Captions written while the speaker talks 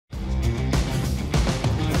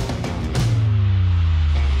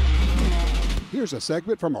Here's a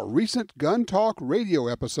segment from a recent Gun Talk radio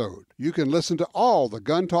episode. You can listen to all the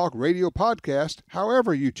Gun Talk radio podcasts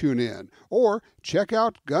however you tune in, or check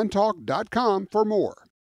out guntalk.com for more.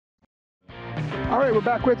 All right, we're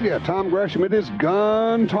back with you. Tom Gresham. It is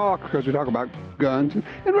Gun Talk because we talk about guns and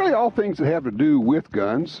really all things that have to do with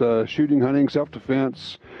guns, shooting, hunting,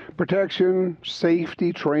 self-defense, protection,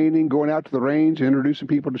 safety, training, going out to the range, introducing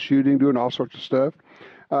people to shooting, doing all sorts of stuff.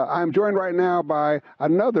 I'm joined right now by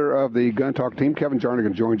another of the Gun Talk team. Kevin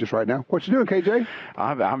Jarnagin joins us right now. What you doing, KJ?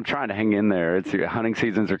 I'm trying to hang in there. It's hunting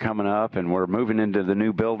seasons are coming up, and we're moving into the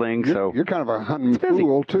new building. You're kind of a hunting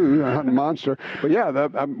fool too, a hunting monster. But yeah,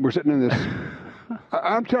 we're sitting in this.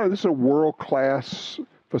 I'm telling you, this is a world-class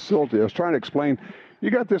facility. I was trying to explain. You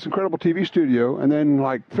got this incredible TV studio, and then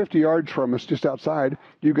like 50 yards from us, just outside,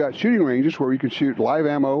 you've got shooting ranges where you can shoot live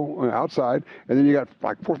ammo outside, and then you got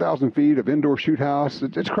like 4,000 feet of indoor shoot house.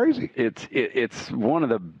 It's crazy. It's one of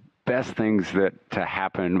the best things to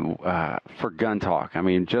happen for Gun Talk. I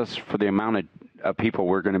mean, just for the amount of people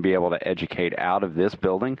we're going to be able to educate out of this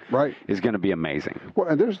building, right, is going to be amazing. Well,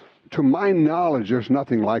 and to my knowledge, there's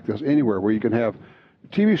nothing like this anywhere where you can have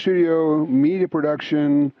TV studio, media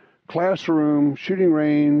production, classroom, shooting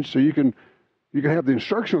range, so you can have the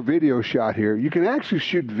instructional video shot here. You can actually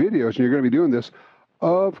shoot videos, and you're going to be doing this,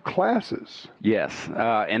 of classes. Yes,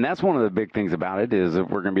 and that's one of the big things about it is that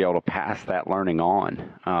we're going to be able to pass that learning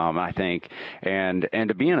on, I think, and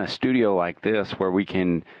to be in a studio like this where we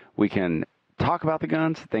can talk about the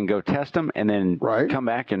guns, then go test them, and then come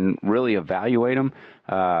back and really evaluate them.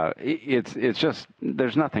 It's just,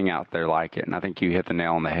 there's nothing out there like it, and I think you hit the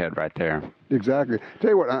nail on the head right there. Exactly. Tell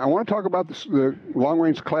you what, I want to talk about the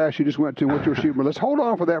long-range class you just went to, what you were shooting, but let's hold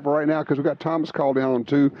on for that for right now because we've got Thomas called down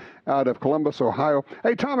too out of Columbus, Ohio.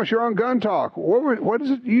 Hey, Thomas, you're on Gun Talk. What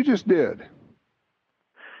is it you just did?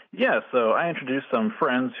 Yeah, so I introduced some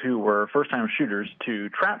friends who were first-time shooters to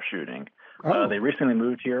trap shooting. Oh. They recently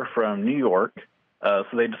moved here from New York, so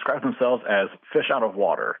they describe themselves as fish out of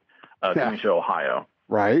water, coming to Ohio.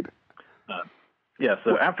 Right.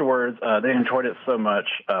 So afterwards, they enjoyed it so much.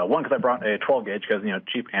 One, because I brought a 12-gauge because,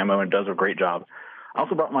 cheap ammo and does a great job. I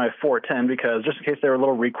also brought my 410 because just in case they were a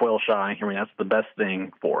little recoil shy, that's the best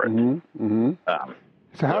thing for it. Mm-hmm. Mm-hmm.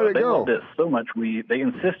 So how did it go? They loved it so much, they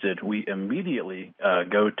insisted we immediately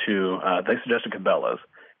go to, they suggested Cabela's.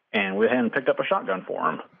 And we went ahead and picked up a shotgun for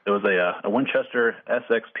them. It was a Winchester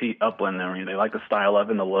SXP Upland. They liked the style of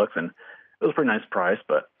it and the looks, and it was a pretty nice price.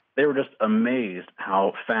 But they were just amazed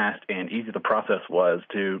how fast and easy the process was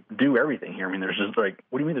to do everything here. There's just what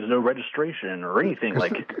do you mean there's no registration or anything?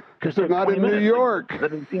 Because they're not in New York.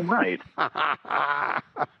 That doesn't seem right.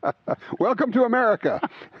 Welcome to America.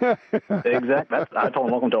 Exactly. I told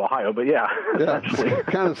them welcome to Ohio, but yeah.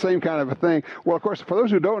 Kind of the same kind of a thing. Well, of course, for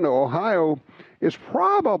those who don't know, Ohio is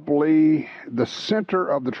probably the center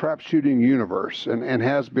of the trap shooting universe and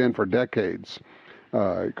has been for decades.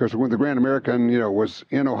 Because when the Grand American, was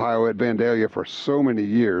in Ohio at Vandalia for so many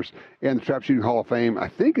years, and the Trap Shooting Hall of Fame, I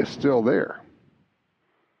think, is still there.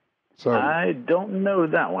 So I don't know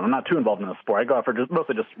that one. I'm not too involved in the sport. I go out for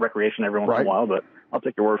mostly just recreation every once in a while, but I'll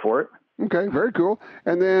take your word for it. Okay, very cool.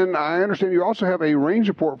 And then I understand you also have a range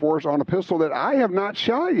report for us on a pistol that I have not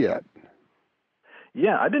shot yet.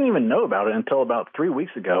 Yeah, I didn't even know about it until about 3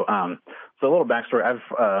 weeks ago. So a little backstory.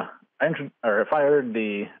 I fired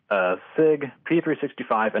the SIG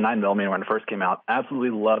P365 and 9mm when it first came out.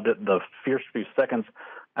 Absolutely loved it. The first few seconds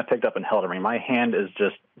I picked up and held it. My hand is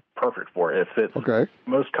just perfect for it. It fits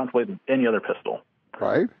most comfortably than any other pistol.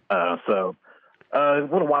 Right. So a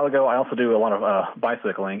little while ago, I also do a lot of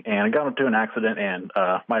bicycling, and I got into an accident, and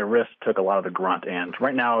my wrist took a lot of the grunt. And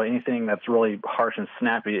right now, anything that's really harsh and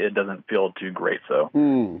snappy, it doesn't feel too great. So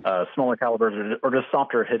smaller calibers or just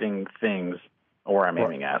softer hitting things where I'm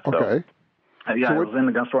aiming at. So, I was in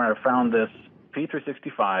the gun store, and I found this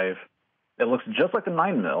P365. It looks just like the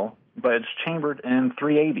 9mm, but it's chambered in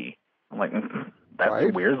 380. I'm like,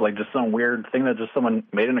 that's weird. It's like just some weird thing that just someone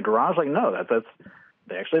made in a garage. Like, no, that's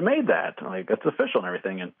they actually made that. Like, it's official and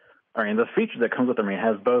everything. And the feature that comes with it,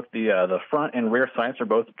 has both the front and rear sights are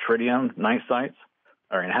both tritium night sights.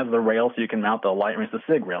 It has the rail so you can mount the light. It's the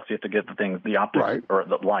SIG rail, so you have to get the optics or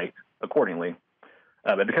the light accordingly.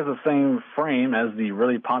 But because of the same frame as the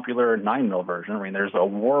really popular 9mm version, there's a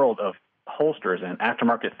world of holsters and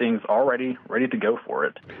aftermarket things already ready to go for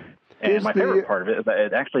it. And my favorite part of it is that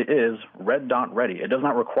it actually is red dot ready. It does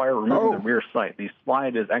not require removing the rear sight. The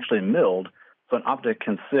slide is actually milled, so an optic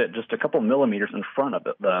can sit just a couple millimeters in front of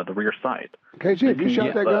the rear sight. Okay, you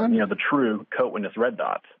shot that gun? The true coat when it's red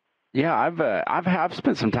dots. Yeah, I've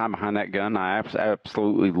spent some time behind that gun. I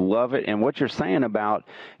absolutely love it. And what you're saying about,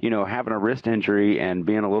 having a wrist injury and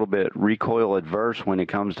being a little bit recoil adverse when it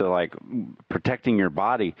comes to like protecting your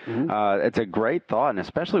body, it's a great thought, and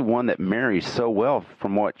especially one that marries so well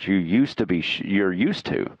from what you're used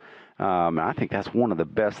to. I think that's one of the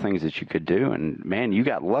best things that you could do. And man, you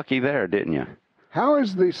got lucky there, didn't you? How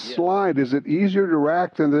is the slide? Is it easier to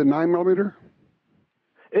rack than the 9mm?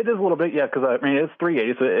 It is a little bit, yeah, because it's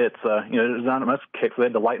 380, so it's there's not much kick, so they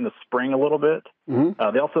had to lighten the spring a little bit.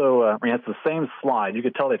 They also, it's the same slide. You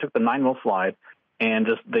could tell they took the 9mm slide and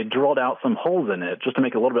they drilled out some holes in it just to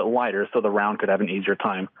make it a little bit lighter, so the round could have an easier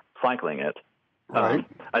time cycling it. Right.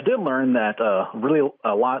 I did learn that really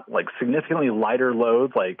a lot, like significantly lighter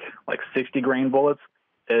loads, like 60 grain bullets,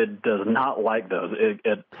 it does not like those.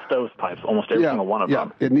 It stovepipes almost every single one of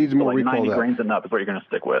them. It needs more recoil. 90 grains and up is what you're going to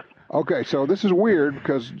stick with. Okay, so this is weird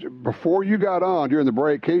because before you got on during the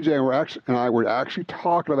break, KJ and I were actually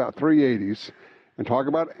talking about 380s and talking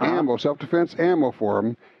about ammo, self-defense ammo for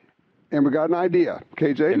them, and we got an idea.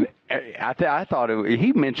 KJ? And I thought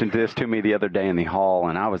he mentioned this to me the other day in the hall,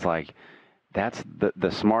 and I was like, that's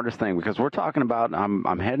the smartest thing, because we're talking about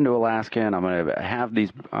I'm heading to Alaska and I'm going to have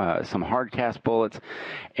these some hard cast bullets,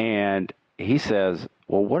 and he says,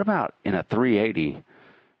 well, what about in a 380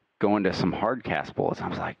 going to some hard cast bullets? I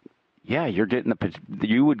was like, yeah, you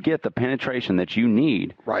would get the penetration that you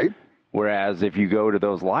need, right? Whereas if you go to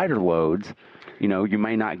those lighter loads, you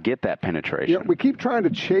may not get that penetration. Yeah, we keep trying to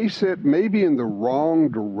chase it maybe in the wrong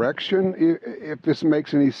direction, if this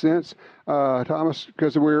makes any sense, Thomas,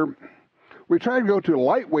 because we try to go to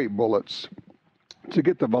lightweight bullets to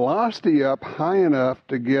get the velocity up high enough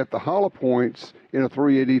to get the hollow points in a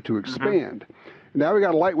 380 to expand. Now we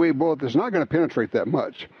got a lightweight bullet that's not going to penetrate that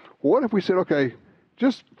much. What if we said, okay,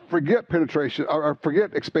 just forget penetration or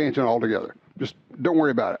forget expansion altogether. Just don't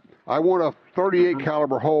worry about it. I want a 38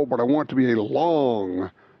 caliber hole, but I want it to be a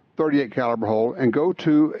long 38 caliber hole, and go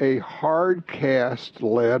to a hard cast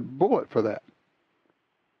lead bullet for that.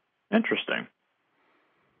 Interesting.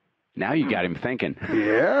 Now you got him thinking.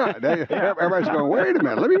 Yeah, everybody's going, wait a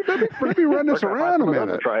minute, let me run this around a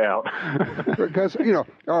minute. Try out. Because,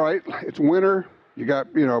 all right, it's winter. You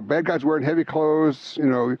got, bad guys wearing heavy clothes.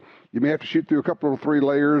 You may have to shoot through a couple of 3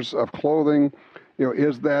 layers of clothing.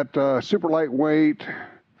 Is that super lightweight,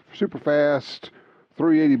 super fast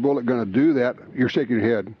 380 bullet going to do that? You're shaking your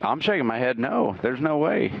head. I'm shaking my head. No, there's no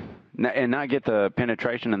way. And not get the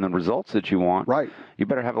penetration and the results that you want. Right. You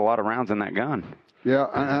better have a lot of rounds in that gun.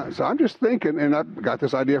 Yeah, so I'm just thinking, and I got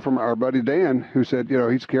this idea from our buddy Dan, who said,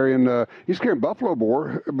 he's carrying buffalo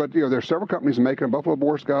boar, but there's several companies making them. Buffalo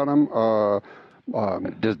boar's got them.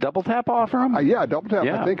 Does Double Tap offer them? Yeah, Double Tap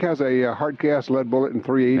I think has a hard cast lead bullet in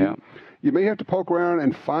 380. Yeah. You may have to poke around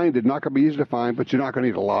and find it. Not going to be easy to find, but you're not going to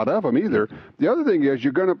need a lot of them either. The other thing is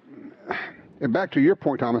and back to your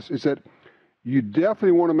point, Thomas, is that you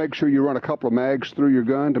definitely want to make sure you run a couple of mags through your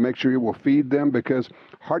gun to make sure it will feed them, because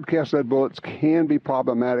hard cast lead bullets can be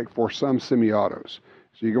problematic for some semi-autos.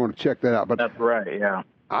 So you're going to check that out. But that's right, yeah.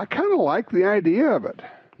 I kind of like the idea of it.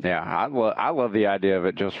 Yeah, I love the idea of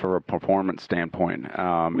it just for a performance standpoint.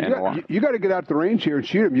 You got to get out to the range here and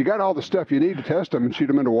shoot them. You got all the stuff you need to test them and shoot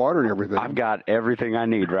them into water and everything. I've got everything I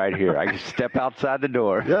need right here. I can step outside the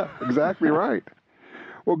door. Yeah, exactly right.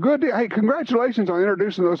 Well, good. Hey, congratulations on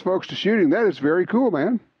introducing those folks to shooting. That is very cool,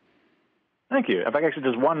 man. Thank you. In fact, actually,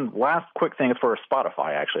 just one last quick thing is for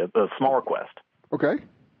Spotify, actually, a small request. Okay.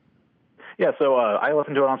 Yeah, so I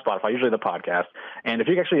listen to it on Spotify, usually the podcast. And if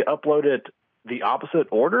you can actually upload it the opposite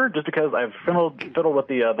order, just because I've fiddled with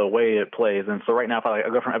the way it plays. And so right now, if I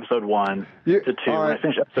go from episode 1 to 2, when I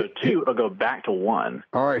finish episode 2, it'll go back to 1.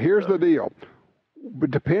 All right, here's the deal.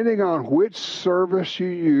 But depending on which service you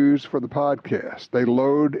use for the podcast, they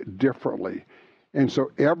load differently. And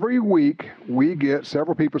so every week we get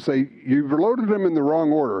several people say, you've loaded them in the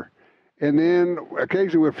wrong order. And then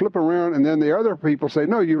occasionally we flip around, and then the other people say,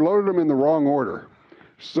 no, you loaded them in the wrong order.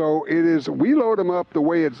 So we load them up the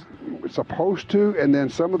way it's supposed to, and then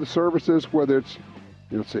some of the services, whether it's,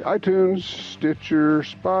 let's see, iTunes, Stitcher,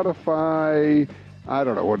 Spotify, I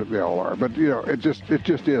don't know what they all are, but it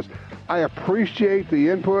just is. I appreciate the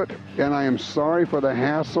input, and I am sorry for the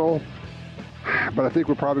hassle, but I think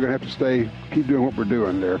we're probably going to have to keep doing what we're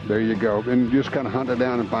doing there. There you go. And just kind of hunt it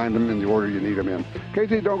down and find them in the order you need them in.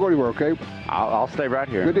 KT, don't go anywhere, okay? I'll stay right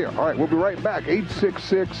here. Good deal. All right, we'll be right back.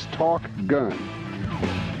 866 Talk Gun.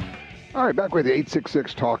 All right, back with the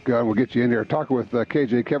 866 Talk Gun. We'll get you in here talking with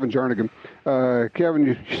KJ, Kevin Jarnagin. Kevin,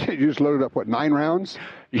 you said you just loaded up, 9 rounds?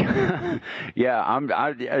 Yeah,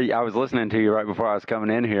 I was listening to you right before I was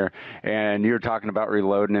coming in here, and you were talking about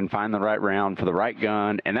reloading and finding the right round for the right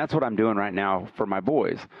gun, and that's what I'm doing right now for my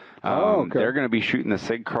boys. Okay. They're going to be shooting the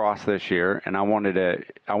SIG Cross this year, and I wanted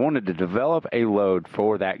to develop a load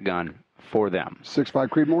for that gun for them. 6.5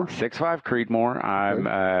 Creedmoor? 6.5 Creedmoor. I'm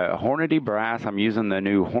Hornady brass. I'm using the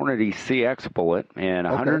new Hornady CX bullet in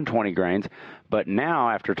 120 grains. But now,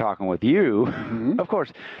 after talking with you, of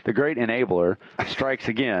course, the great enabler strikes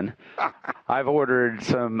again. I've ordered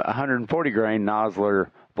some 140 grain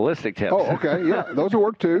Nosler ballistic tips. Oh, okay. Yeah, those will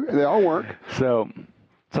work too. They all work. So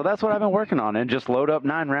that's what I've been working on, and just load up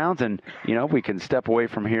 9 rounds, and we can step away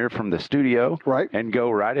from here from the studio, and go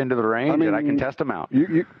right into the range, and I can test them out.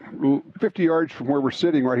 You 50 yards from where we're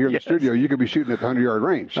sitting right here in the studio, you could be shooting at the 100-yard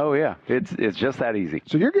range. Oh yeah, it's just that easy.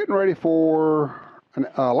 So you're getting ready for an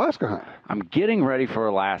Alaska hunt. I'm getting ready for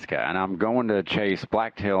Alaska, and I'm going to chase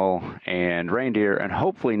blacktail and reindeer, and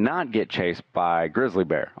hopefully not get chased by grizzly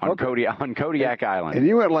bear on Kodiak Island. And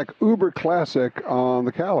you went like uber classic on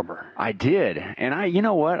the caliber. I did, and you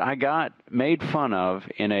know what? I got made fun of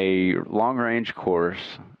in a long-range course.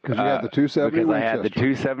 Because you had the 270 because Winchester. I had the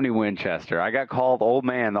 270 Winchester. I got called old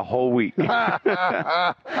man the whole week. But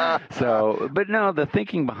no, the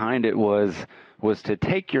thinking behind it was to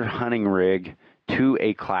take your hunting rig to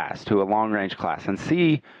a long-range class, and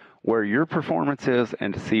see where your performance is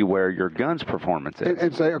and to see where your gun's performance is.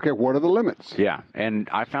 And say, okay, what are the limits? Yeah, and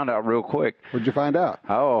I found out real quick. What'd you find out?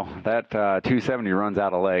 Oh, that 270 runs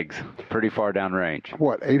out of legs pretty far down range.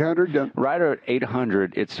 What, 800? Right at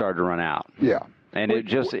 800, it started to run out. Yeah. And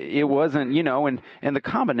it wasn't, and the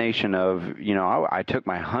combination of, I took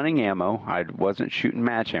my hunting ammo. I wasn't shooting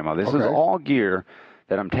match ammo. This is all gear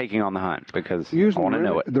that I'm taking on the hunt because I want to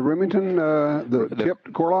know it. The Remington, the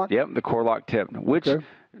tipped Corlock? Yep, the Corlock tipped, which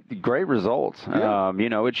great results. Yeah.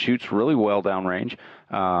 It shoots really well downrange.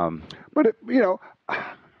 But,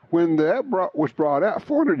 when that was brought out,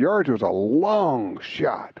 400 yards was a long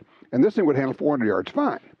shot. And this thing would handle 400 yards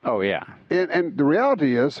fine. Oh, yeah. And the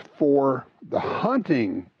reality is, for the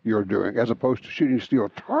hunting you're doing, as opposed to shooting steel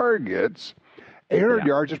targets, 800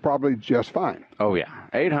 yards is probably just fine. Oh, yeah.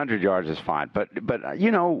 800 yards is fine. But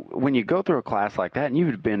when you go through a class like that, and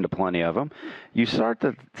you've been to plenty of them, you start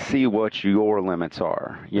to see what your limits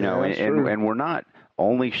are, and we're not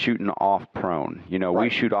only shooting off prone. We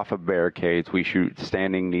shoot off of barricades. We shoot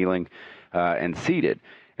standing, kneeling, and seated.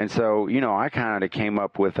 And so, I kind of came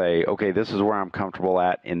up with this is where I'm comfortable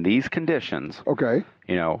at in these conditions. Okay.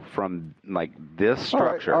 From like this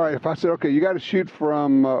structure. All right. If I said, okay, you got to shoot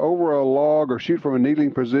from over a log or shoot from a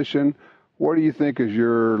kneeling position, what do you think is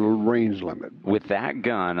your range limit? With that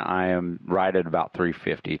gun, I am right at about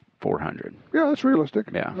 350, 400. Yeah, that's realistic.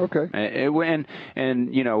 Yeah. Okay. And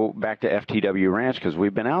back to FTW Ranch, because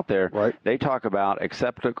we've been out there. Right. They talk about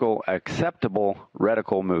acceptable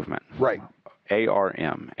reticle movement. Right.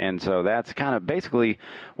 ARM. And so that's kind of basically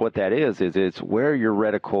what that is it's where your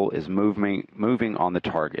reticle is moving on the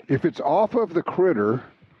target. If it's off of the critter,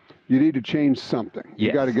 you need to change something. Yes.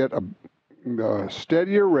 You got to get a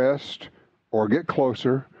steadier rest, or get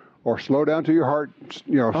closer, or slow down till your heart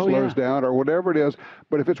slows down, or whatever it is.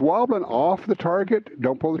 But if it's wobbling off the target,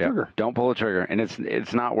 don't pull the trigger. Don't pull the trigger. And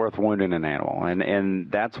it's not worth wounding an animal. And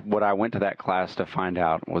that's what I went to that class to find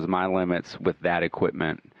out was my limits with that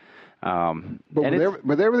equipment. But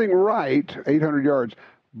with everything right, 800 yards.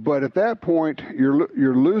 But at that point,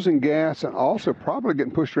 you're losing gas and also probably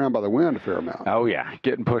getting pushed around by the wind a fair amount. Oh, yeah.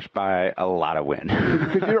 Getting pushed by a lot of wind.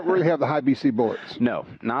 Because you don't really have the high BC bullets. No,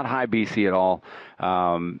 not high BC at all.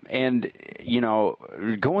 And,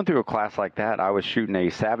 going through a class like that, I was shooting a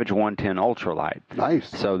Savage 110 ultralight. Nice.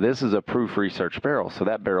 So this is a proof research barrel. So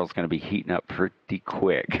that barrel's going to be heating up pretty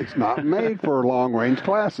quick. It's not made for long-range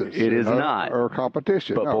classes. It is not. Or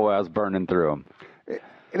competition. But, boy, I was burning through them.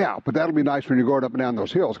 Now, but that'll be nice when you're going up and down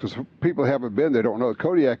those hills, because people who haven't been, they don't know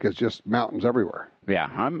Kodiak is just mountains everywhere. Yeah,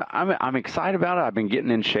 I'm excited about it. I've been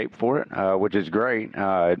getting in shape for it, which is great.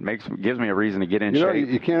 It gives me a reason to get in shape.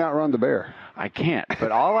 You can't outrun the bear. I can't,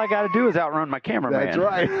 but all I got to do is outrun my cameraman. That's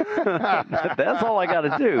right. That's all I got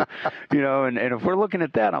to do. And if we're looking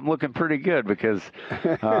at that, I'm looking pretty good because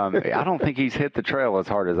I don't think he's hit the trail as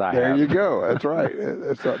hard as I have. There you go. That's right.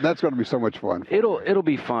 That's going to be so much fun. It'll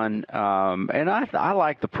be fun, and I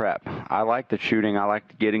like the prep. I like the shooting. I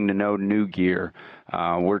like getting to know new gear.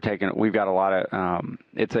 We've got a lot of.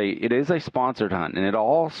 It is a sponsored hunt, and it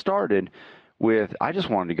all started with I just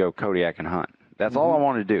wanted to go Kodiak and hunt. That's all I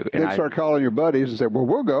wanted to do. Then start calling your buddies and say, well,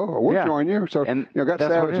 we'll go, or we'll join you. So, got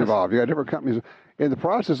Savage involved. You got different companies. in the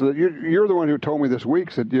process of you're the one who told me this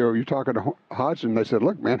week, said, you're talking to Hodgson, and they said,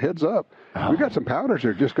 look, man, heads up. We got some powders that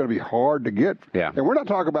are just going to be hard to get. Yeah. And we're not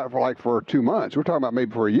talking about for 2 months. We're talking about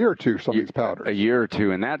maybe for a year or two, some of these powders. A year or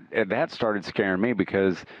two. And that started scaring me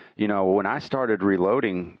because, when I started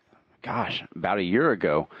reloading, about a year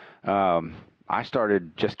ago, I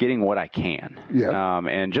started just getting what I can. Yeah.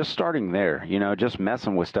 And just starting there, just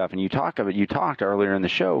messing with stuff. And you talked earlier in the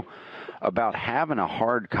show about having a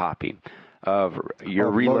hard copy of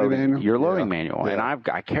your loading manual. Yeah.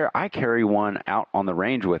 And I carry one out on the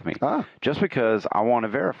range with me just because I want to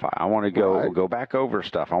verify. I want to go back over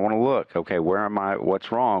stuff. I want to look, okay, where am I?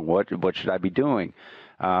 What's wrong? What should I be doing?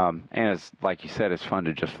 And it's like you said, it's fun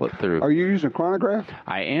to just flip through. Are you using a chronograph?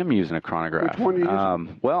 I am using a chronograph. Which one are you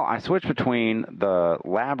using? Well, I switch between the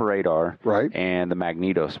lab radar and the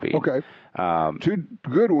magneto speed. Okay. Two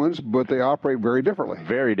good ones, but they operate very differently.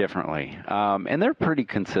 Very differently. And they're pretty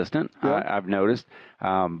consistent, I've noticed.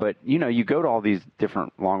 But, you go to all these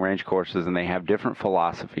different long-range courses, and they have different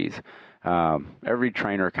philosophies. Every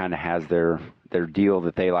trainer kind of has their deal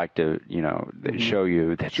that they like to, show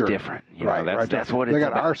you that's different. That's what it's about. They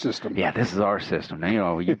got our system. Yeah, this is our system.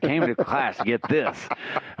 Now, you came to class to get this,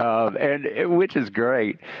 which is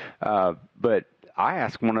great. But I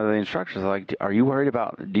asked one of the instructors, like, do you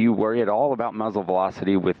worry at all about muzzle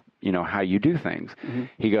velocity with, how you do things? Mm-hmm.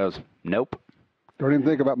 He goes, nope. Don't even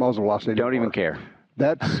think about muzzle velocity. Don't even care.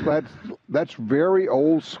 That's very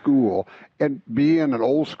old school. And being an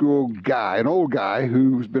old guy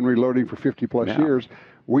who's been reloading for 50 plus years,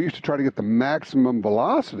 we used to try to get the maximum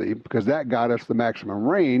velocity because that got us the maximum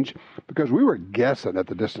range because we were guessing at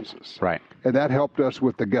the distances. Right. And that helped us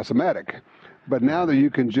with the guessomatic. But now that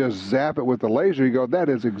you can just zap it with the laser, you go, that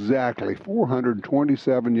is exactly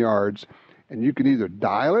 427 yards. And you can either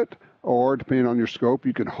dial it or, depending on your scope,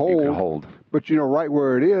 you can hold. But right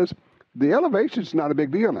where it is, the elevation's not a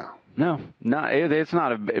big deal now. No, it's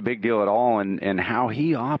not a big deal at all. And how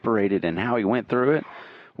he operated and how he went through it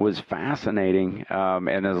was fascinating.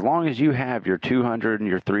 And as long as you have your 200 and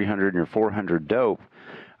your 300 and your 400 dope,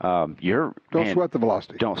 don't sweat the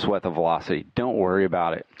velocity. Don't sweat the velocity. Don't worry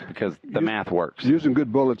about it because the math works. Using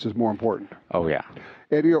good bullets is more important. Oh, yeah.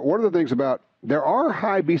 And one of the things there are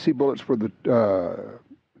high BC bullets for the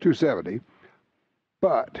 270,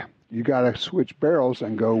 but you got to switch barrels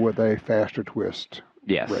and go with a faster twist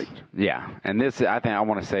rate. Yeah. And this, I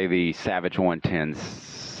want to say the Savage 110s.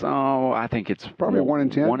 So I think it's probably 1 in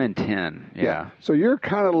 10. 1 in 10, yeah. So you're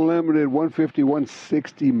kind of limited 150,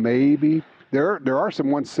 160 maybe. There are some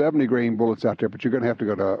 170 grain bullets out there, but you're going to have to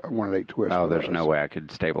go to 1-8 twist. Oh, there's no way I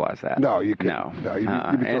could stabilize that. No, you couldn't. No,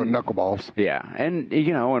 you'd be throwing knuckleballs. Yeah, and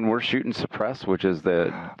and we're shooting suppress, which is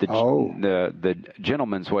the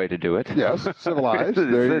gentleman's way to do it. Yes, civilized.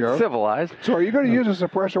 There you go. Civilized. So, are you going to use a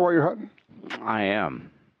suppressor while you're hunting? I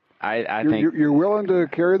am. I think you're willing to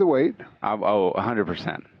carry the weight. 100%.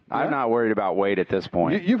 Yeah. I'm not worried about weight at this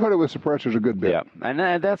point. You've hunted with suppressors a good bit. Yeah,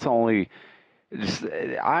 and that's only.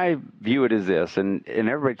 I view it as this, and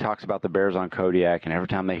everybody talks about the bears on Kodiak, and every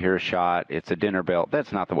time they hear a shot, it's a dinner belt.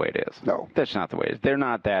 That's not the way it is. No. That's not the way it is. They're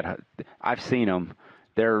not that. I've seen them.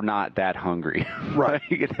 They're not that hungry. Right.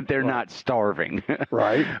 They're not starving.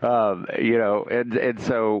 Right. And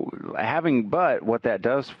so but what that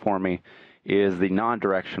does for me is the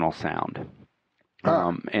non-directional sound.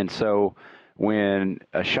 And so when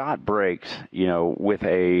a shot breaks, with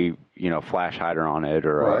a flash hider on it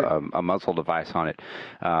or a muzzle device on it,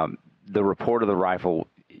 the report of the rifle,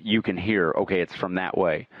 you can hear, okay, it's from that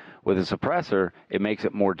way. With a suppressor, it makes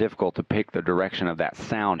it more difficult to pick the direction of that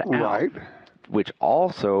sound out. Right. Which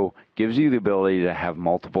also gives you the ability to have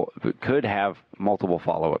multiple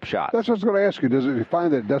follow-up shots. That's what I was going to ask you. Does it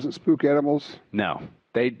find that it doesn't spook animals? No.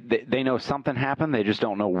 They know something happened. They just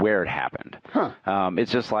don't know where it happened. Huh.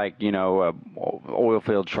 It's just like, a oil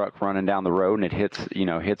field truck running down the road and it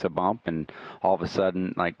hits a bump, and all of a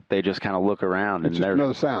sudden, like, they just kind of look around. It's just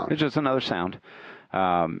another sound. It's just another sound.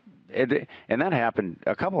 And that happened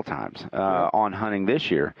a couple of times on hunting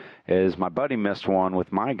this year. Is my buddy missed one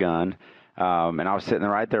with my gun. And I was sitting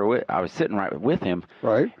right with him.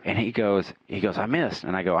 Right. And he goes, I missed.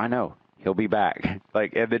 And I go, I know. He'll be back. And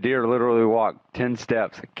the deer literally walked 10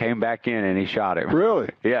 steps, came back in, and he shot him. Really?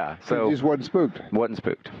 Yeah. So he just wasn't spooked. Wasn't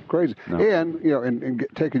spooked. Crazy. No. And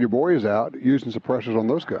taking your boys out, using suppressors on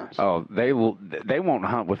those guns. Oh, they won't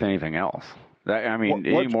hunt with anything else.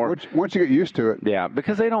 Anymore. Once you get used to it. Yeah,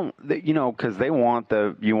 because they don't, because you want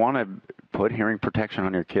to put hearing protection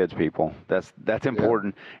on your kids, people. That's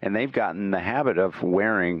important. Yeah. And they've gotten the habit of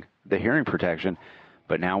wearing the hearing protection.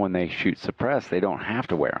 But now when they shoot suppressed, they don't have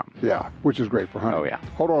to wear them. Yeah, which is great for hunting. Oh, yeah.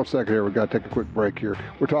 Hold on a second here. We've got to take a quick break here.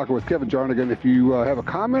 We're talking with Kevin Jarnagin. If you have a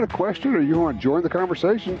comment, a question, or you want to join the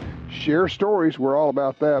conversation, share stories. We're all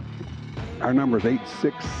about that. Our number is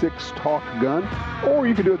 866-TALK-GUN, or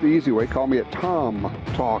you can do it the easy way. Call me at Tom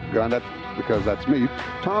Talk Gun. That's because that's me.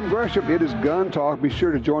 Tom Gresham, it is Gun Talk. Be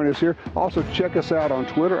sure to join us here. Also, check us out on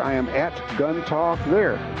Twitter. I am at Gun Talk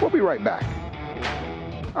there. We'll be right back.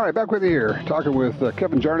 All right, back with you here, talking with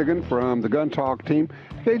Kevin Jarnagin from the Gun Talk team.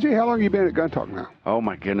 KJ, how long have you been at Gun Talk now? Oh,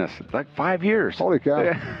 my goodness. Like 5 years. Holy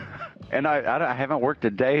cow. And I haven't worked a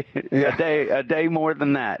day more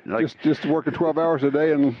than that. Like just working 12 hours a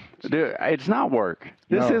day and dude, it's not work.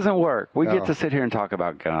 This isn't work. We get to sit here and talk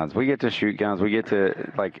about guns. We get to shoot guns. We get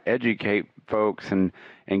to like educate folks and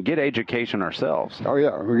get education ourselves. Oh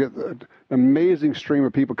yeah, we get an amazing stream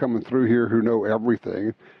of people coming through here who know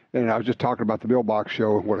everything. And I was just talking about the Bill Box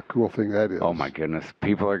show and what a cool thing that is. Oh, my goodness.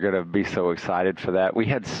 People are going to be so excited for that. We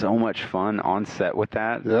had so much fun on set with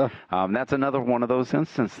that. Yeah. That's another one of those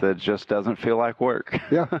instances that just doesn't feel like work.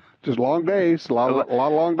 Yeah, just long days, a lot of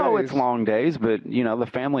long days. Oh, it's long days, but, you know, the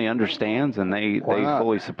family understands, and they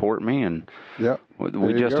fully support me, and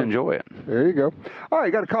we just enjoy it. There you go. All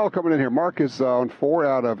right, got a call coming in here. Mark is on 4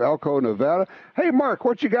 out of Elko, Nevada. Hey, Mark,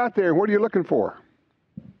 what you got there, and what are you looking for?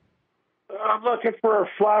 I'm looking for a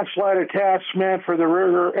flashlight attachment for the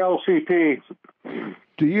Ruger LCP.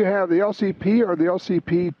 Do you have the LCP or the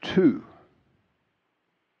LCP2?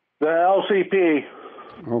 The LCP.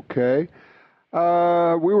 Okay.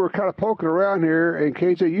 We were kind of poking around here, and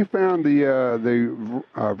KJ, you found the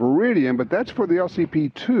Viridian, but that's for the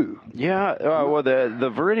LCP2. Yeah, well,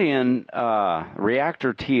 the Viridian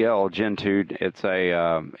Reactor TL Gen 2, it's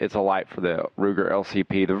a light for the Ruger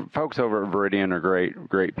LCP. The folks over at Viridian are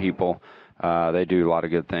great people. They do a lot of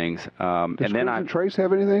good things. Does Crimson Trace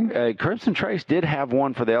have anything? Crimson Trace did have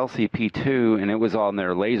one for the LCP2, and it was on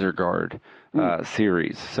their Laser Guard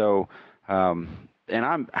series. So, and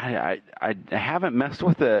I haven't messed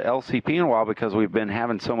with the LCP in a while because we've been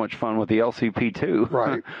having so much fun with the LCP2,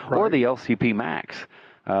 right. Or the LCP Max.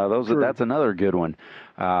 That's another good one.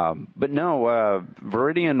 But no,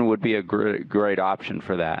 Viridian would be a great option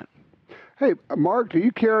for that. Hey, Mark, do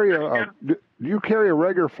you carry a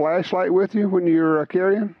regular flashlight with you when you're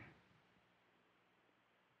carrying?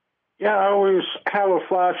 Yeah, I always have a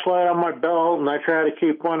flashlight on my belt, and I try to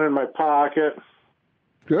keep one in my pocket.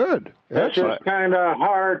 Good. It's just kind of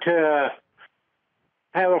hard to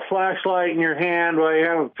have a flashlight in your hand while you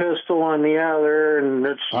have a pistol in the other, and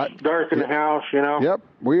it's dark in the house, you know? Yep,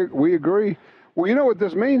 we agree. Well, you know what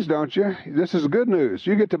this means, don't you? This is good news.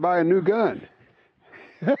 You get to buy a new gun.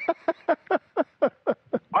 Why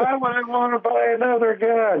would I want to buy another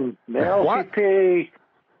gun? The LCP,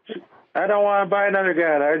 I don't want to buy another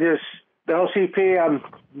gun. The LCP, I'm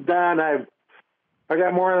done. I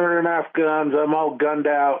got more than enough guns. I'm all gunned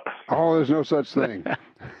out. Oh, there's no such thing.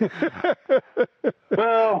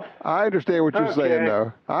 Well, I understand what you're saying,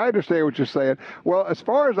 though. I understand what you're saying. Well, as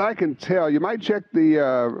far as I can tell, you might check the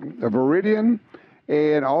Viridian.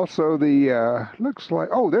 And also looks like,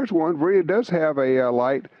 there's one. Viridian does have a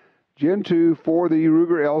light, Gen 2 for the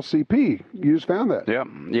Ruger LCP. You just found that. Yep.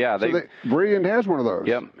 Yeah. Viridian has one of those.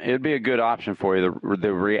 Yep. It'd be a good option for you.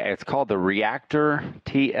 It's called the Reactor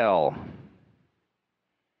TL.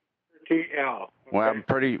 TL. Well, I'm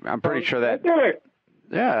pretty sure that.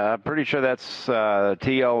 Yeah, I'm pretty sure that's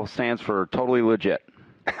TL stands for totally legit.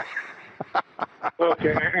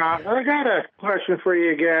 Okay, I got a question for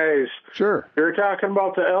you guys. Sure. You're talking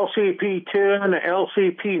about the LCP2 and the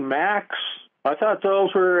LCP Max. I thought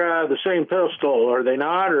those were the same pistol. Are they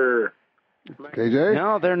not, or? KJ?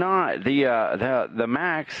 No, they're not. The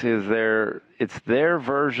Max is it's their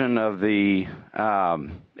version of the.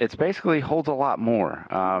 It's basically holds a lot more.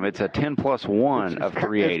 It's a 10+1 of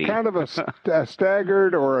 380. It's kind of a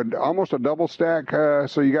staggered or almost a double stack,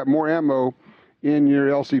 so you got more ammo in your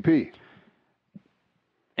LCP.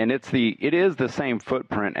 And it is the same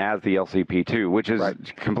footprint as the LCP2, which is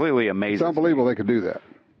completely amazing. It's unbelievable they could do that.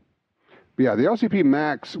 But yeah, the LCP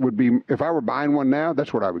Max would be, if I were buying one now,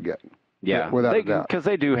 that's what I would get. Yeah, without a doubt. Because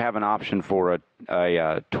they do have an option for a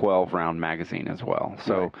 12-round magazine as well.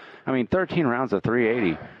 So, I mean, 13 rounds of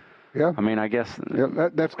 380. Yeah. I mean, I guess. Yeah,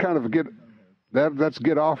 that's kind of that's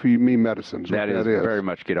get off me medicines. That is very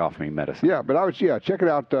much get off me medicine. Yeah, but check it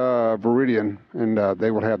out, Viridian, and they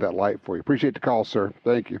will have that light for you. Appreciate the call, sir.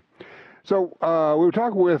 Thank you. So we were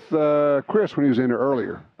talking with Chris when he was in there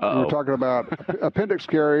earlier. We were talking about appendix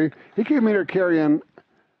carry. He came in here carrying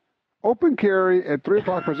open carry at 3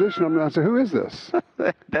 o'clock position. I said, who is this?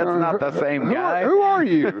 That's not the same guy. Who are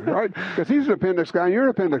you? Right? Because he's an appendix guy and you're an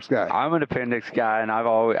appendix guy. I'm an appendix guy, and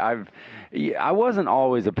I wasn't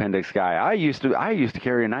always appendix guy. I used to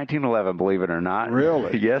carry a 1911, believe it or not.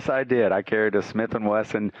 Really? Yes, I did. I carried a Smith &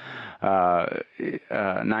 Wesson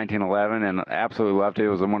 1911 and absolutely loved it. It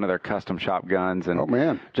was one of their custom shop guns, and oh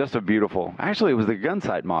man, just a beautiful. Actually, it was the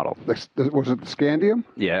Gunsight model. Was it the Scandium?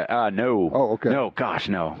 Yeah. No. Oh, okay. No, gosh,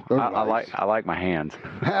 no. Nice. I like my hands.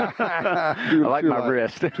 I like my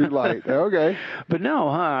wrist. Too light. Okay. But no,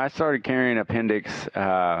 I started carrying appendix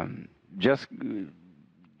just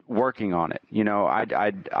working on it. You know,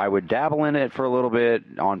 I would dabble in it for a little bit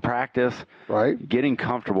on practice. Right. Getting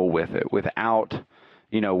comfortable with it without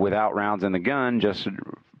rounds in the gun, just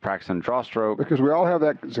practicing draw stroke. Because we all have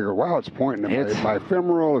that, so wow, it's pointing at my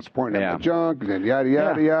femoral, it's pointing at my junk, and then yada,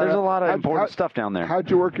 yada, yada. There's a lot of important stuff down there. How'd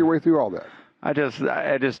you work your way through all that? I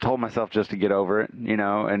just told myself just to get over it, you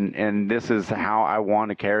know, and this is how I want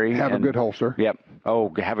to carry. Have a good holster. Yep.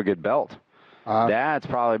 Oh, have a good belt. That's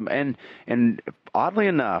probably, and oddly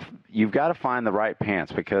enough, you've got to find the right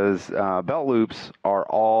pants because belt loops are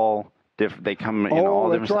all different. They come in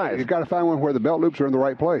all different sizes. You've got to find one where the belt loops are in the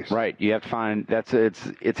right place. Right. You have to find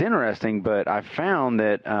it's interesting, but I found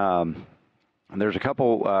that there's a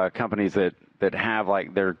couple companies that have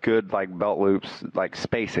like they're good like belt loops like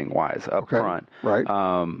spacing wise up front. Right.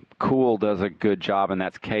 Kuhl does a good job, and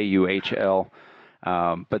that's Kuhl.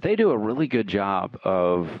 But they do a really good job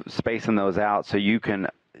of spacing those out so you can.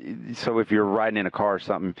 So if you're riding in a car or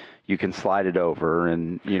something, you can slide it over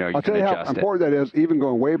and, you know, you I'll can tell you adjust how important that is, even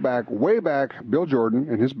going way back, Bill Jordan,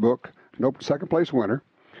 in his book, No Second Place Winner,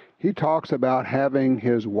 he talks about having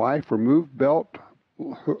his wife remove belt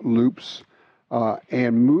loops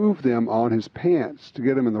and move them on his pants to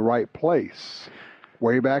get them in the right place.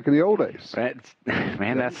 Way back in the old days. That's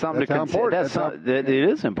something to consider. It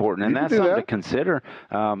is important, and that's something to consider.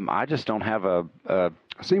 I just don't have a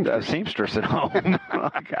seamstress at home,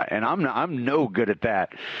 and I'm no good at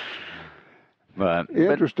that. But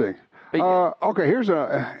interesting. Okay,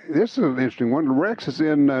 this is an interesting one. Rex is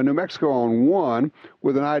in New Mexico on 1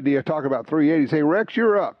 with an idea talking about 380s. Hey, Rex,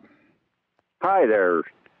 you're up. Hi there.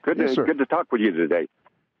 Good to talk with you today.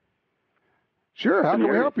 Sure. How can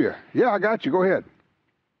we help you? Yeah, I got you. Go ahead.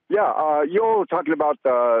 Yeah, you're talking about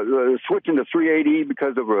switching to 380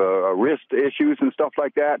 because of wrist issues and stuff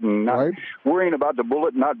like that, and not worrying about the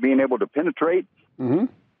bullet not being able to penetrate. Mm-hmm.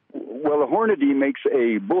 Well, the Hornady makes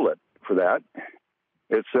a bullet for that.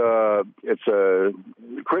 It's a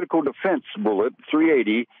critical defense bullet,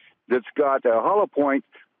 380, that's got a hollow point,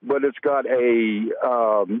 but it's got a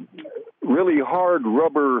really hard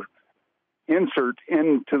rubber insert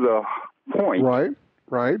into the point.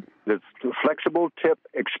 Right. That's flexible tip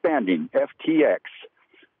expanding, FTX.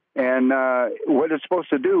 And what it's supposed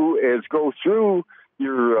to do is go through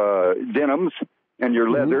your denims and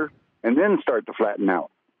your leather and then start to flatten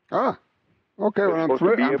out. Ah, okay. It's supposed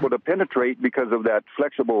to be able to penetrate because of that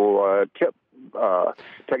flexible tip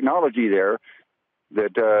technology there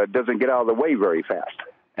that doesn't get out of the way very fast.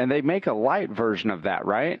 And they make a light version of that,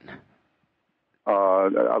 right?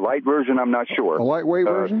 A light version, I'm not sure. A lightweight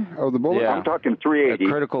version of the bullet? Yeah. I'm talking 380. A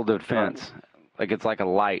critical defense. Like it's like a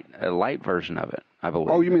light version of it, I believe.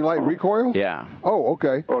 Oh, you mean light recoil? Yeah. Oh,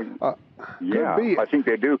 okay. Yeah, I think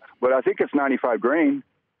they do. But I think it's 95 grain.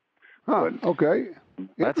 Huh, okay.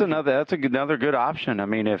 That's another good option. I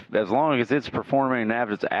mean, as long as it's performing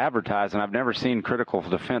and it's advertised, and I've never seen critical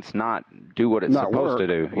defense not do what it's supposed to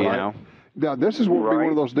do, you know? Now, this is one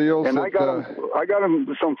of those deals. And I got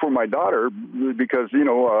them some for my daughter because, you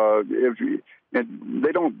know,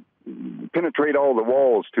 they don't penetrate all the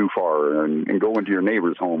walls too far and go into your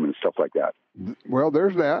neighbor's home and stuff like that. Well,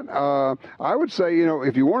 there's that. I would say, you know,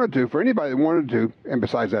 if you wanted to, for anybody that wanted to, and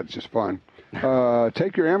besides that, it's just fun,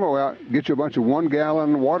 take your ammo out, get you a bunch of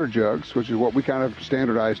 1-gallon water jugs, which is what we kind of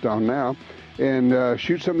standardized on now, and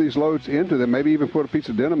shoot some of these loads into them, maybe even put a piece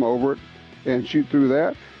of denim over it and shoot through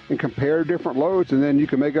that. And compare different loads, and then you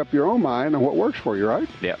can make up your own mind on what works for you, right?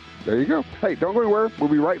 Yep. There you go. Hey, don't go anywhere. We'll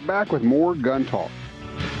be right back with more Gun Talk.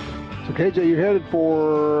 So, KJ, you're headed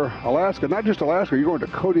for Alaska. Not just Alaska. You're going to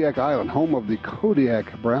Kodiak Island, home of the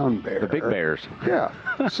Kodiak brown bear. The big bears. Yeah.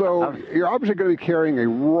 So you're obviously going to be carrying a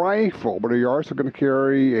rifle, but are you also going to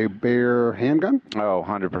carry a bear handgun? Oh,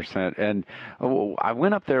 100%. And I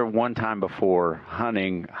went up there one time before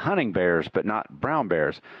hunting bears, but not brown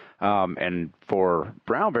bears. And for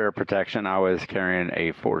brown bear protection, I was carrying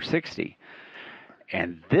a 460.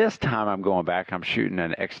 And this time I'm going back, I'm shooting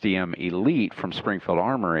an XDM Elite from Springfield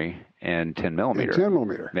Armory in 10 millimeter. 10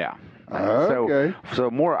 millimeter. Yeah. Okay.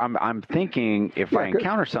 So more. I'm thinking if I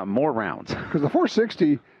encounter something, more rounds. Because the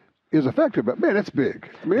 460 is effective, but man, it's big.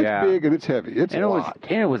 I mean, it's big and it's heavy. It's a lot.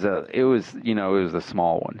 It was the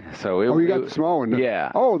small one. So you got the small one. Yeah.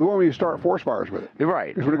 Oh, the one where you start forest fires with it.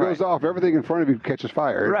 Right. Because when it goes off, everything in front of you catches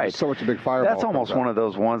fire. Right. It's so much a big fireball. That's almost one of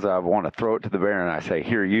those ones that I want to throw it to the bear and I say,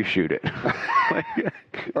 "Here, you shoot it."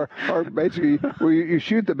 or basically, well, you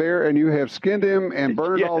shoot the bear and you have skinned him and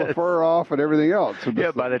burned all the fur off and everything else. So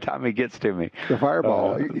by the time he gets to me, the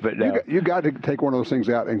fireball. But no. You got to take one of those things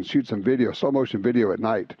out and shoot some video, slow motion video at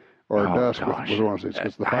night. Or dusk with one of those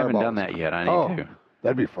things. I haven't done that yet. I need to.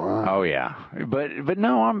 That'd be fun. Oh yeah, but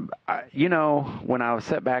no, when I was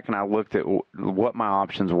set back and I looked at what my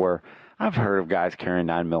options were, I've heard of guys carrying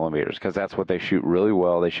 9mm because that's what they shoot really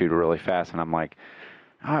well. They shoot really fast, and I'm like,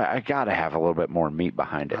 I got to have a little bit more meat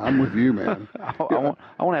behind it. I'm with you, man. I want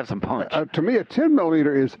to have some punch. To me, a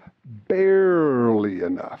 10mm is barely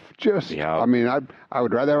enough. I mean, I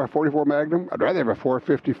would rather have a 44 Magnum. I'd rather have a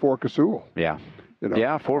 454 Casull. Yeah.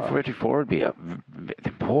 Yeah, 454 would be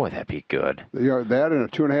that'd be good. That and a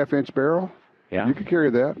 2.5-inch barrel. Yeah, you could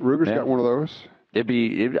carry that. Ruger's got one of those.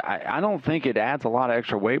 I don't think it adds a lot of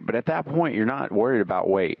extra weight, but at that point, you're not worried about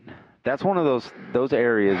weight. That's one of those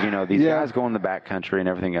areas. These guys go in the backcountry and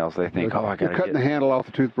everything else. They think, I got to cutting the handle off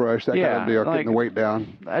the toothbrush. That kind of deal, getting the weight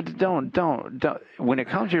down. Don't. When it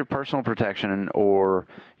comes to your personal protection or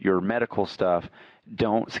your medical stuff,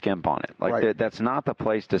 don't skimp on it. That's not the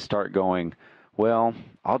place to start going. Well,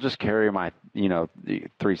 I'll just carry my,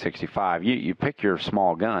 365. You pick your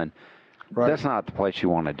small gun. Right. That's not the place you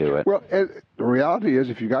want to do it. Well, the reality is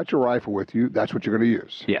if you got your rifle with you, that's what you're going to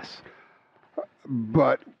use. Yes.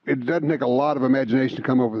 But it doesn't take a lot of imagination to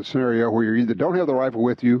come up with a scenario where you either don't have the rifle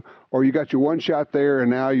with you or you got your one shot there and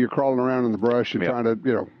now you're crawling around in the brush and trying to,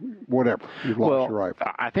 whatever. You've lost your rifle.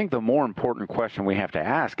 I think the more important question we have to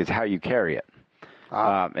ask is how you carry it.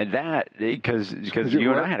 And that, because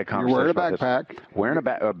you and I had a conversation. You're wearing a backpack. Wearing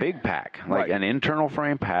a big pack, like an internal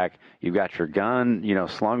frame pack. You've got your gun,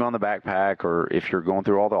 slung on the backpack, or if you're going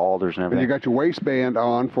through all the alders and everything. And you got your waistband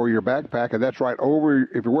on for your backpack, and that's right over,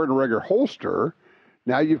 if you're wearing a regular holster,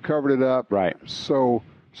 now you've covered it up. Right. So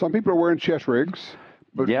some people are wearing chest rigs.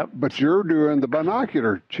 But you're doing the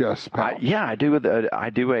binocular chest pouch. I do a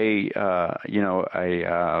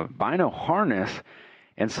bino harness.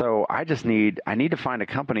 And so I need to find a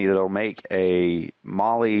company that'll make a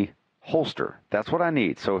Molly holster. That's what I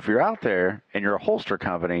need. So if you're out there and you're a holster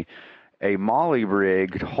company, a Molly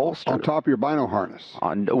rigged holster on top of your bino harness.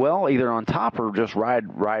 Either on top or just ride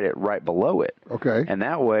it right below it. Okay. And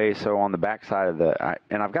that way, so on the back side of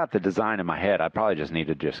and I've got the design in my head. I probably just need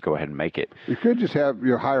to just go ahead and make it. You could just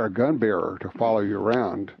hire a gun bearer to follow you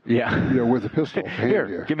around. Yeah. With a pistol.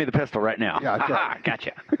 Here, give me the pistol right now. Yeah, right.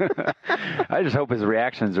 Gotcha. I just hope his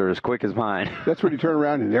reactions are as quick as mine. That's when you turn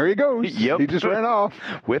around and there he goes. Yep. He just ran off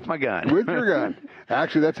with my gun. With your gun.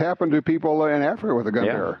 Actually, that's happened to people in Africa with a gun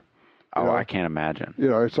bearer. I can't imagine.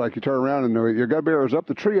 It's like you turn around and your gun bearer is up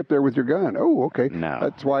the tree up there with your gun. Oh, okay. No.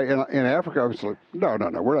 That's why in Africa, I was like, no,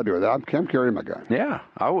 we're not doing that. I'm carrying my gun. Yeah.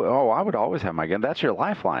 I would always have my gun. That's your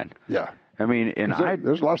lifeline. Yeah. I mean,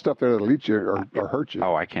 there's a lot of stuff there that'll eat you or hurt you.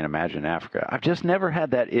 Oh, I can't imagine Africa. I've just never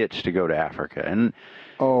had that itch to go to Africa. And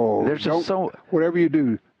there's just whatever you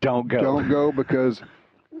do, don't go. Don't go because,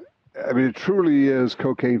 I mean, it truly is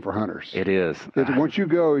cocaine for hunters. It is. Once you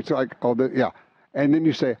go, it's like, and then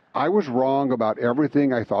you say, I was wrong about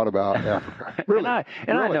everything I thought about Africa. Really?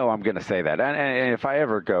 and I know I'm going to say that. And if I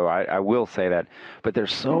ever go, I will say that. But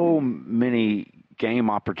there's so many game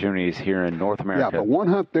opportunities here in North America. Yeah, but one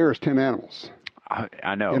hunt there is 10 animals.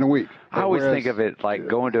 I know. In a week. I always think of it like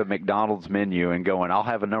going to a McDonald's menu and going, I'll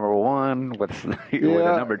have a number one with a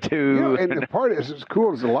number two. And the part is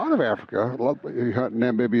cool is a lot of Africa, you hunt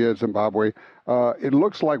Namibia, Zimbabwe, it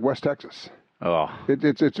looks like West Texas. Oh,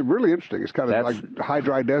 it's really interesting. It's kind of like high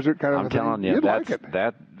dry desert kind of. I'm telling you,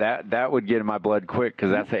 that would get in my blood quick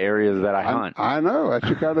because that's the areas that I hunt. I know that's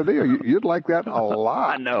your kind of deal. You'd like that a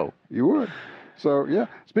lot. I know you would. So yeah.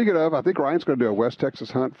 Speaking of, I think Ryan's going to do a West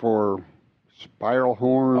Texas hunt for spiral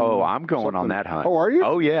horn. Oh, I'm going on that hunt. Oh, are you?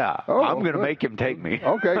 Oh yeah. Oh, I'm going to make him take me.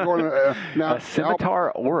 Okay, going now. A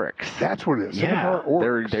scimitar oryx. That's what it is. Yeah, scimitar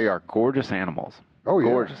oryx. They are gorgeous animals. Oh yeah,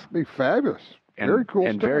 gorgeous. Be fabulous. Very cool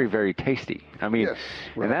and stuff. very, very tasty. I mean, yes,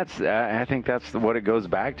 right. And that's I think that's what it goes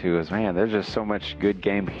back to is, man, there's just so much good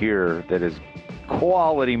game here that is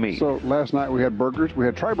quality meat. So last night we had burgers. We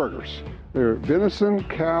had tri-burgers. They were venison,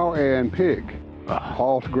 cow, and pig.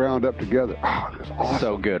 all ground up together. Oh, it's awesome.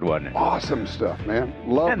 So good, wasn't it? Awesome stuff, man.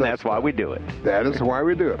 Love that. And that's why we do it. That is why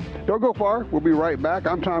we do it. Don't go far. We'll be right back.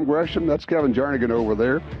 I'm Tom Gresham. That's Kevin Jarnagin over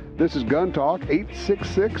there. This is Gun Talk,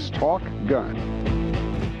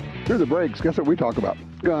 866-TALK-GUN. Through the breaks, guess what we talk about?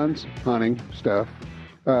 Guns, hunting, stuff.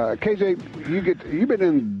 KJ, you've been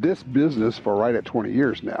in this business for right at 20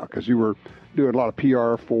 years now, because you were doing a lot of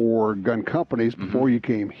PR for gun companies before you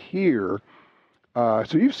came here. So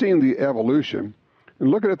you've seen the evolution.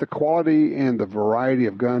 And looking at the quality and the variety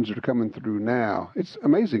of guns that are coming through now, it's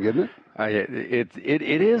amazing, isn't it?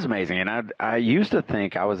 It is amazing. And I used to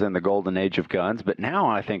think I was in the golden age of guns, but now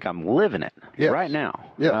I think I'm living it right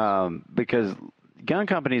now. Yes. Because gun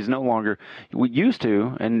companies no longer, used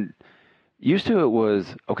to it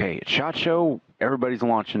was, okay, at SHOT Show, everybody's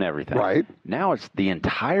launching everything. Right. Now it's the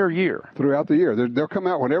entire year. Throughout the year. They'll come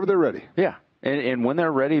out whenever they're ready. Yeah. And when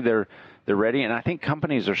they're ready, they're ready. And I think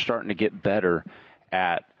companies are starting to get better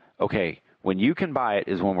at, okay, when you can buy it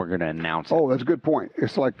is when we're going to announce it. Oh, that's a good point.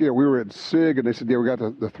 It's like, we were at SIG, and they said, we got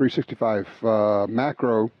the 365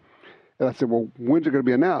 macro. And I said, well, when's it going to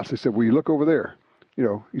be announced? They said, well, you look over there.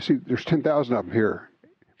 You see, there's 10,000 of them here.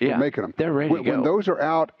 Yeah, we're making them. They're ready to go. When those are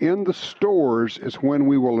out in the stores is when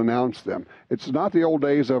we will announce them. It's not the old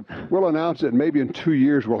days of, we'll announce it, and maybe in 2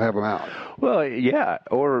 years we'll have them out. Well, yeah.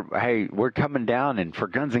 Or, hey, we're coming down, and for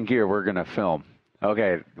Guns and Gear, we're going to film.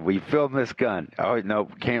 Okay, we filmed this gun. Oh, no,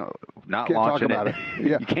 can't launching talk about it.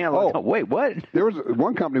 Yeah. You can't launch it. Wait, what? There was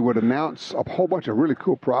one company would announce a whole bunch of really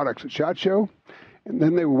cool products at SHOT Show, and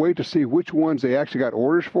then they would wait to see which ones they actually got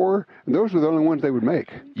orders for, and those were the only ones they would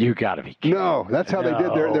make. You got to be kidding. No, that's how they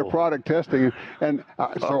did their product testing. And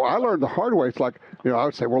so I learned the hard way. It's like, I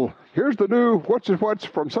would say, well, here's the new what's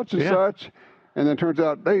from such and such, and then it turns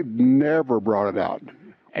out they never brought it out.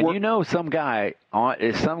 And some guy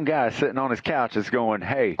sitting on his couch is going,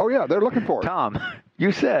 hey. Oh, yeah, they're looking for it. Tom,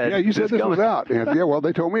 you said. Yeah, you said this was out. And, well,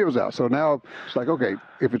 they told me it was out. So now it's like, okay,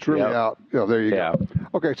 if it's really out, there you go.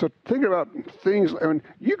 Okay, so thinking about things,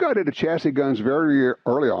 you got into chassis guns very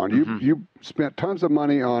early on. You spent tons of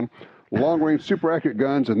money on long-range, super accurate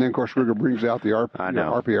guns, and then, of course, Ruger brings out the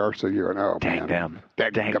RPR, so you're dang them.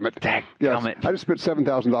 Dang it. I just spent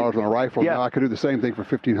 $7,000 on a rifle. Now I could do the same thing for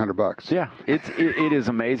 $1,500. Yeah, it is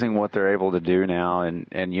amazing what they're able to do now, and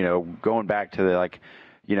going back to the,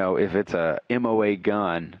 if it's a MOA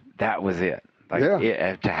gun, that was it.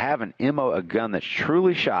 To have a gun that's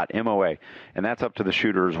truly shot MOA, and that's up to the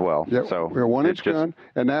shooter as well. Yeah, so we're a 1-inch gun,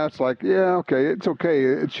 and now it's like, it's okay.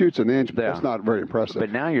 It shoots an inch, but that's not very impressive.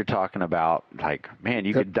 But now you're talking about,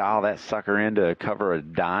 you could dial that sucker in to cover a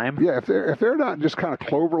dime. Yeah, if they're not just kind of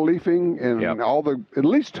clover leafing and at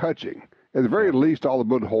least touching. At the very least, all the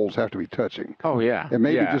bullet holes have to be touching. Oh, yeah. And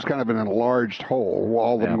maybe just kind of an enlarged hole,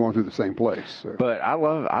 all of them going through the same place. So. But I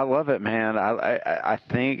love it, man. I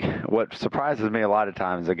think what surprises me a lot of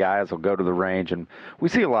times, the guys will go to the range, and we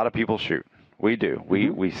see a lot of people shoot. We do.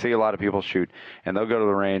 We see a lot of people shoot, and they'll go to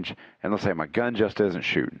the range, and they'll say, my gun just isn't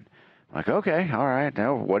shooting. I'm like, okay, all right.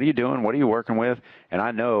 Now, what are you doing? What are you working with? And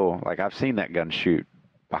I know, I've seen that gun shoot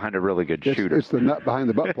behind a really good shooter. It's the nut behind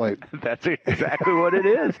the butt plate. That's exactly what it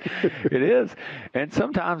is. It is. And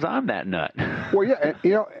sometimes I'm that nut. Well,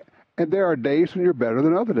 yeah, and there are days when you're better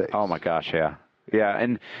than other days. Oh my gosh, yeah. Yeah,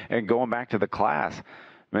 and going back to the class,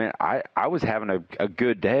 man, I was having a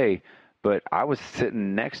good day, but I was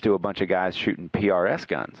sitting next to a bunch of guys shooting PRS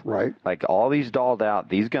guns. Right. All these dolled out,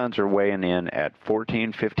 these guns are weighing in at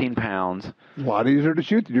 14, 15 pounds. A lot easier to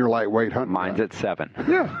shoot than your lightweight hunting. Mine's at 7.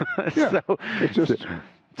 Yeah. So it's just...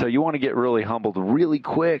 So you want to get really humbled really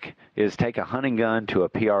quick is take a hunting gun to a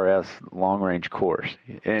PRS long-range course,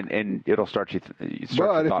 and it'll start you.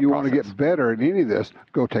 But if you want to get better at any of this,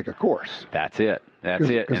 go take a course. That's it.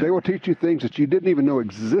 Because they will teach you things that you didn't even know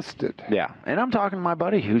existed. Yeah, and I'm talking to my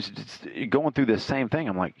buddy who's going through this same thing.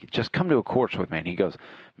 I'm like, just come to a course with me. And he goes,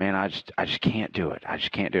 man, I just can't do it. I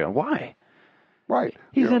just can't do it. Why? Right.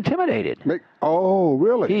 He's intimidated. Oh,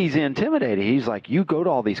 really? He's intimidated. He's like, you go to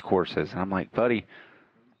all these courses. And I'm like, buddy,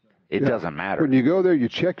 it doesn't matter. When you go there, you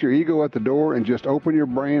check your ego at the door and just open your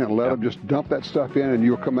brain and let them just dump that stuff in, and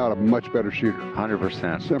you'll come out a much better shooter.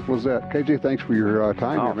 100%. Simple as that. KJ, thanks for your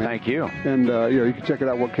time here, man. Thank you. And, you can check it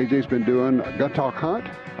out, what KJ's been doing. Gun Talk Hunt.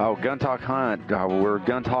 Oh, Gun Talk Hunt. We're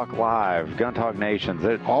Gun Talk Live, Gun Talk Nations.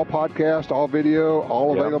 All podcast, all video,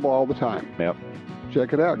 all available all the time. Yep.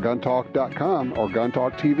 Check it out, guntalk.com or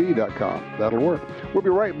guntalktv.com. That'll work. We'll be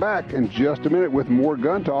right back in just a minute with more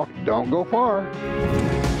Gun Talk. Don't go far.